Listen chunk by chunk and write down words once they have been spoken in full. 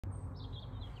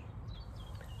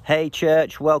Hey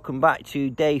church, welcome back to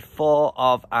day 4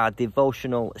 of our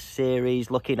devotional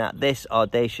series looking at this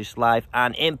Audacious Life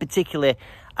and in particular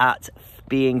at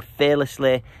being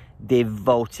fearlessly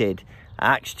devoted.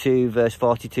 Acts 2 verse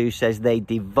 42 says they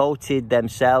devoted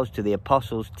themselves to the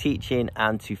apostles' teaching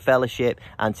and to fellowship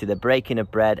and to the breaking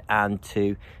of bread and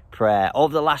to prayer.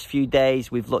 Over the last few days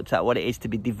we've looked at what it is to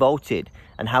be devoted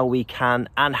and how we can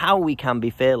be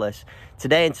fearless.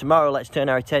 Today and tomorrow let's turn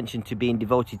our attention to being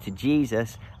devoted to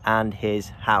Jesus and his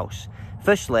house.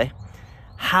 Firstly,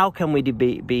 how can we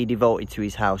be devoted to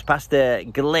his house? Pastor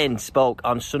Glyn spoke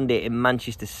on Sunday in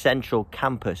Manchester Central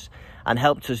campus and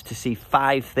helped us to see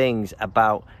 5 things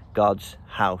about God's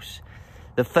house.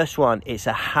 The first one, it's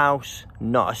a house,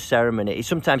 not a ceremony. It's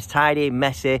sometimes tidy,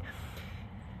 messy.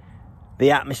 The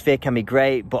atmosphere can be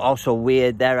great, but also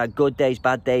weird. There are good days,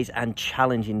 bad days, and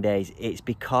challenging days. It's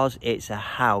because it's a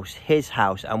house, his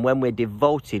house. And when we're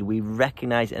devoted, we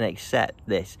recognize and accept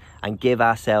this and give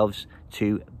ourselves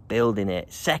to building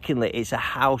it. Secondly, it's a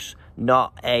house,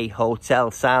 not a hotel.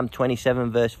 Psalm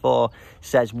 27 verse 4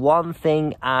 says, "One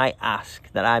thing I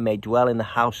ask, that I may dwell in the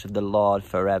house of the Lord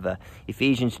forever."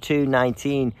 Ephesians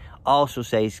 2:19 also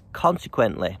says,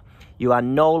 "Consequently, you are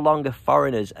no longer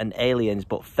foreigners and aliens,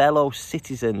 but fellow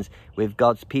citizens with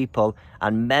God's people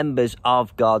and members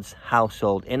of God's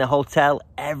household." In a hotel,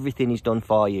 everything is done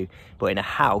for you. But in a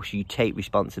house, you take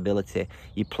responsibility.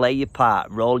 You play your part,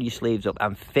 roll your sleeves up,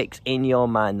 and fix in your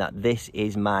mind that this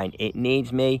is mine. It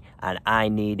needs me, and I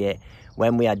need it.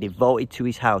 When we are devoted to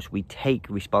his house, we take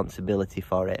responsibility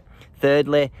for it.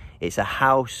 Thirdly, it's a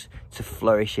house to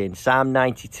flourish in. Psalm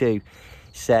 92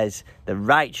 says, "The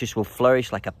righteous will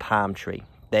flourish like a palm tree.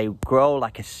 They grow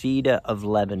like a cedar of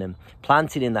Lebanon.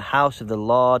 Planted in the house of the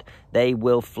Lord, they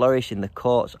will flourish in the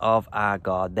courts of our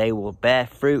God. They will bear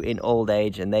fruit in old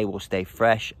age, and they will stay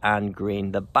fresh and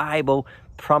green." The Bible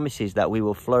promises that we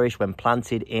will flourish when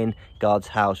planted in God's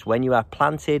house. When you are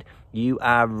planted, you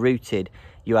are rooted.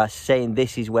 You are saying,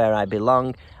 "This is where I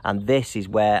belong, and this is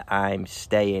where I'm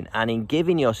staying." And in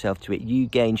giving yourself to it, you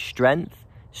gain strength,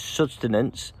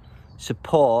 sustenance,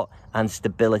 support and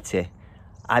stability.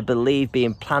 I believe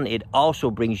being planted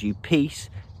also brings you peace,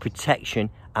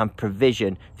 protection and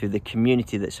provision through the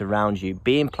community that surrounds you.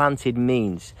 Being planted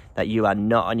means that you are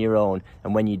not on your own,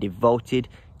 and when you're devoted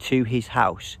to his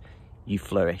house, you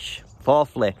flourish.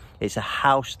 Fourthly, it's a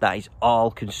house that is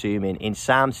all-consuming. In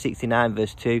Psalm 69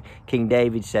 verse 2, King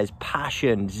David says,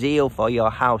 "Passion, zeal for your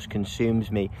house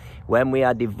consumes me." When we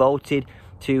are devoted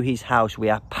to his house, we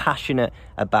are passionate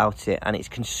about it, and it's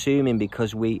consuming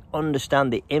because we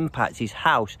understand the impact his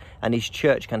house and his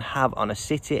church can have on a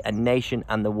city, a nation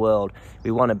and the world.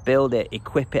 We want to build it,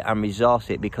 equip it and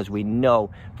resource it because we know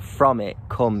from it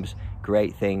comes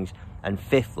great things. And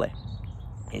fifthly,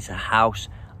 it's a house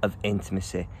of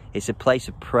intimacy. It's a place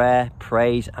of prayer,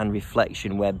 praise and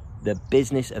reflection where the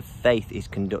business of faith is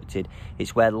conducted.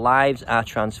 It's where lives are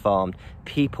transformed,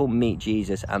 people meet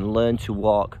Jesus and learn to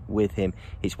walk with him.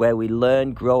 It's where we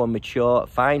learn, grow and mature,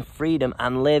 find freedom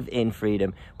and live in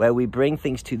freedom, where we bring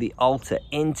things to the altar,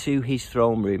 into his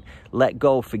throne room, let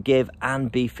go, forgive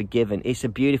and be forgiven. It's a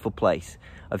beautiful place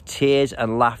of tears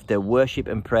and laughter, worship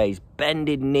and praise,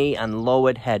 bended knee and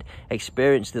lowered head.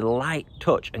 Experience the light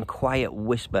touch and quiet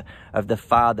whisper of the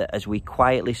Father as we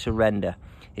quietly surrender.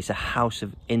 It's a house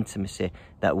of intimacy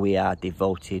that we are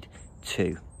devoted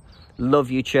to.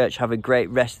 Love you, church. Have a great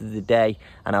rest of the day,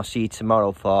 and I'll see you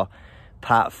tomorrow for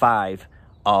part 5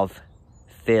 of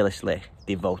Fearlessly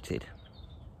Devoted.